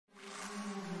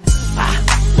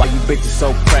bitches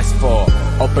so pressed for.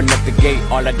 Open up the gate,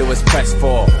 all I do is press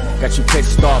for. Got you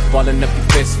pissed off, balling up your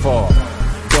fist for.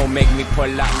 Don't make me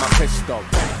pull out my pistol.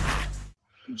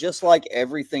 Just like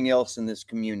everything else in this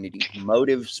community,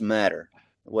 motives matter.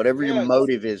 Whatever your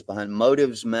motive is behind,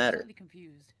 motives matter.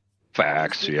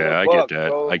 Facts, yeah, I get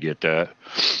that. I get that.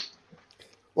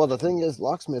 Well, the thing is,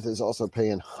 Locksmith is also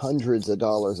paying hundreds of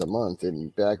dollars a month in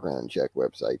background check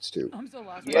websites too. I'm so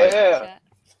lost. Yeah.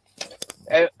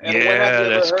 And yeah,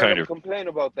 that's kind of complain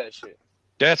about that shit.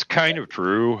 That's kind of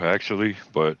true, actually.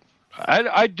 But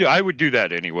I would do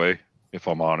that anyway, if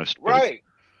I'm honest. Right.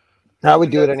 I would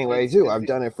do it anyway too. I've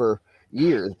done it for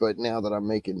years, but now that I'm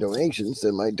making donations,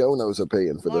 then my donos are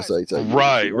paying for the sites.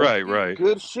 Right.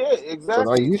 Good shit, exactly.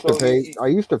 But I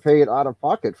used to pay it out of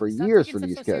pocket for years for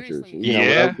these catchers, you know,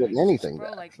 without getting anything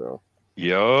back. So.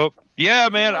 Yup. Yeah,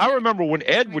 man. I remember when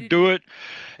Ed would do it,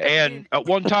 and at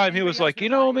one time he was like, you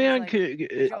know, man, can you,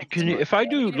 if I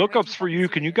do lookups for you,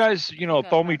 can you guys, you know,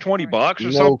 throw me $20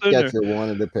 or something? No catcher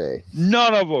wanted to pay.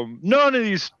 None of them. None of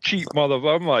these cheap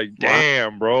motherfuckers. I'm like,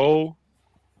 damn, bro.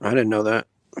 I didn't know that.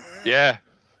 Yeah.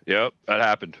 Yep. That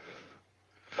happened.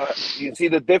 You see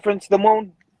the difference,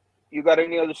 Damone? You got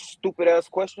any other stupid ass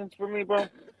questions for me, bro?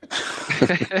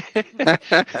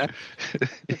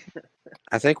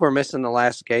 I think we're missing the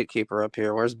last gatekeeper up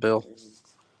here. Where's Bill?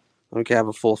 We can have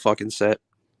a full fucking set.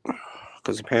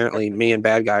 Because apparently me and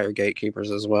Bad Guy are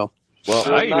gatekeepers as well.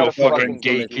 Well, I ain't no fucking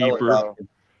gatekeeper.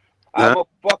 I'm a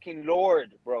fucking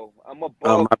lord, bro. I'm a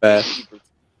Oh, my bad.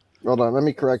 Hold on, let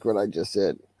me correct what I just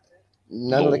said.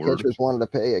 None of the catchers wanted to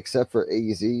pay except for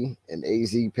AZ, and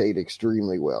AZ paid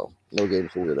extremely well. No Game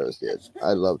for Weirdos did.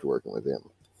 I loved working with him.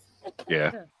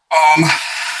 Yeah.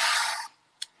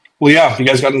 Well, yeah. You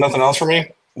guys got nothing else for me?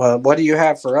 Well, what do you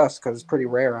have for us? Because it's pretty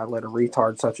rare I let a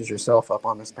retard such as yourself up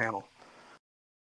on this panel.